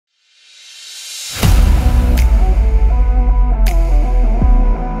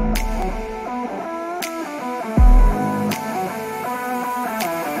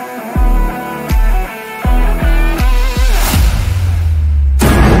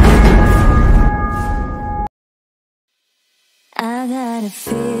got a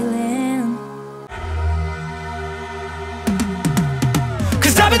feeling.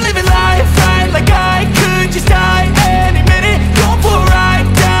 'Cause I've been living life right like I could just die any minute. Going for a ride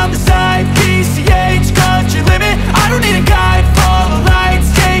down the side, PCH, country limit. I don't need a guide, follow lights,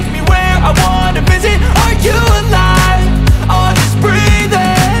 take me where I wanna visit. Are you alive? Or just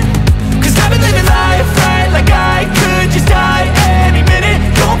breathing? 'Cause I've been living life right like I could just die any minute.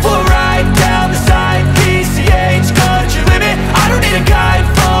 Going for a ride down the side, PCH, country limit. I don't need a guide,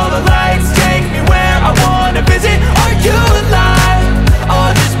 follow lights, take me where I wanna visit. Are you alive?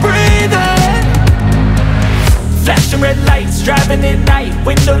 Or just breathing? Flashing red lights, driving at night,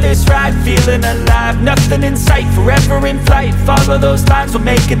 windowless ride, feeling alive. Nothing in sight, forever in flight. Follow those lines, we'll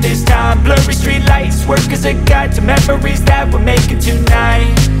make it this time. Blurry street lights, work as a guide to memories that we're making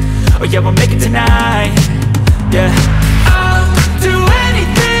tonight. Oh yeah, we'll make it tonight. Yeah, I'll do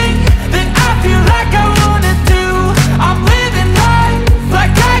anything that I feel like I wanna do. I'm living life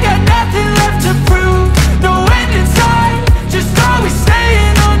like I got nothing left to prove. No end in sight, just always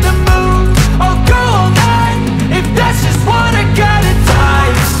staying on the move. I'll go all night if that's just what I gotta do.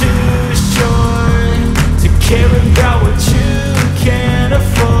 Life's too short to care about what you can't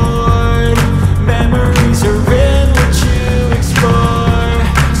afford. Memories are in what you explore,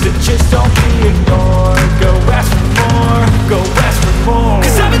 so just don't be ignored. Go ask for more, go ask for more.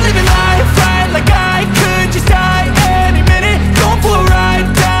 'Cause I've been living life right like I could just die any minute. Going for a ride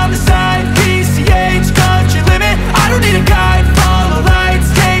down the side, PCH, country limit. I don't need a guide, follow lights,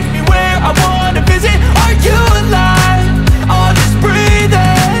 take me where I wanna visit. Are you alive? Or just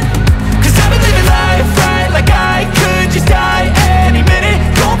breathing? 'Cause I've been living life right like I could just die any minute.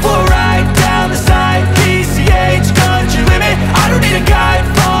 Going for a ride down the side, PCH, country limit. I don't need a guide,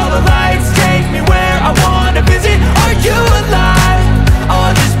 follow lights, take me where I wanna visit. Are you alive?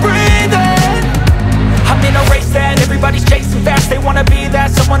 Or just breathing? I'm in a race that everybody's chasing fast. They wanna be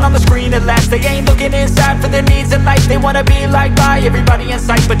that someone on the screen at last. They ain't looking inside for their needs in life. They wanna be liked by everybody in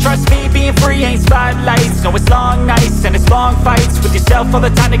sight. But trust me, being free ain't spotlights. No, it's long nights and it's long fights with yourself all the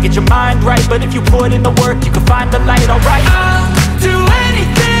time to get your mind right. But if you put in the work, you can find the light, alright? I'll do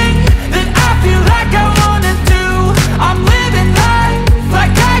anything that I feel like I wanna do. I'm living life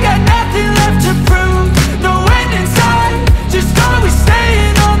like I got nothing left to prove. No end in sight, just always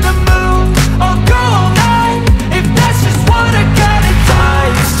staying on the move. I'll go all night if that's just what I gotta do.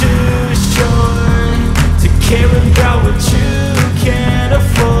 Life's too short to care about what you can't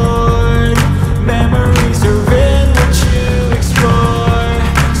afford. Memories are in what you explore,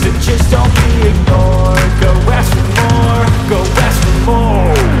 so just don't be ignored. Go ask for more, go ask for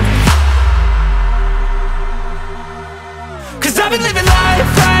more. 'Cause I've been living life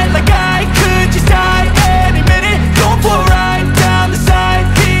right like I could just die any minute. Going for a ride down the side,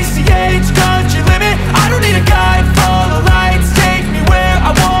 PCH, country limit. I don't need a guide, follow lights, take me where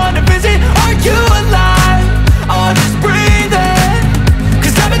I wanna visit. Are you alive? Or just breathing?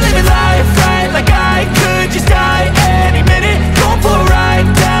 'Cause I've been living life right like I could just die any minute. Going for a ride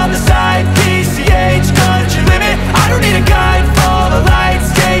down the side, PCH, country limit. I don't need a guide, follow lights,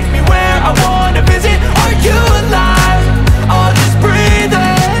 take me where I wanna visit. Are you alive? Or just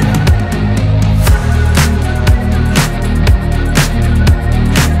breathing?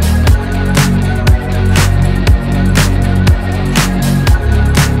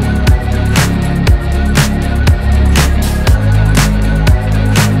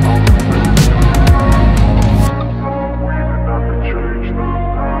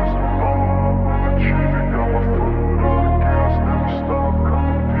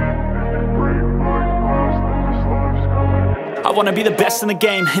 I wanna be the best in the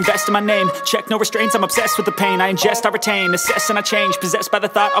game, invest in my name. Check no restraints, I'm obsessed with the pain. I ingest, I retain, assess and I change. Possessed by the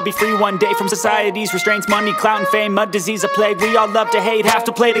thought I'll be free one day from society's restraints. Money, clout and fame, mud, disease, a plague. We all love to hate, have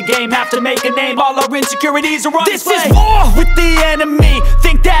to play the game, have to make a name. All our insecurities are on display. This is war with the enemy,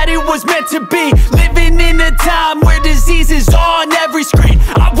 think that it was meant to be. Living in a time where disease is on every screen.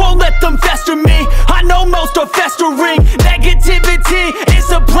 I won't let them fester me, I know most are festering. Negativity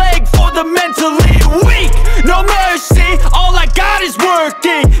is a plague for the mentally weak. No mercy, all I got is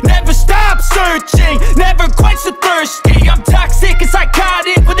working. Never stop searching, never quench the thirsty. I'm toxic and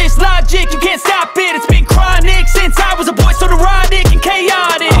psychotic with this logic, you can't stop it. It's been chronic since I was a boy, so neurotic and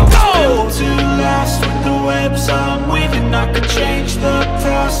chaotic. I'm built to last with the webs I'm weaving. I could change the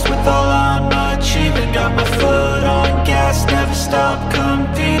past with all I'm achieving. Got my foot on gas, never stop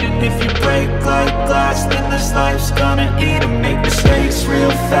competing. If you break like glass, then this life's gonna eat 'em. Make mistakes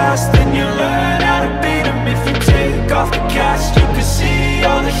real fast, then you learn how to beat 'em. If you take off the cast, you can see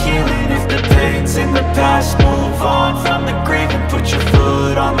all the healing. If the pain's in the past, move on from the grave and put your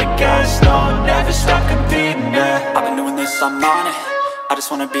foot on the gas. No, never stop competing, yeah. I've been doing this, I'm on it. I just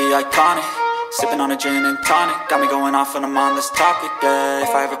wanna be iconic, sipping on a gin and tonic. Got me going off when I'm on this topic, yeah. If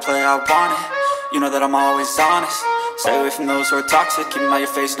I ever play, I want it. You know that I'm always honest. Stay away from those who are toxic. Keep them out your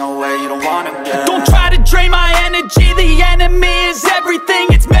face, no way, you don't want them, yeah. Don't try to drain my energy. The enemy is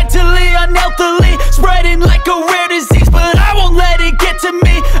everything. It's mentally, unhealthily, spreading like a rare disease. But I won't let it get to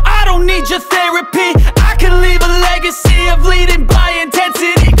me. I don't need your therapy.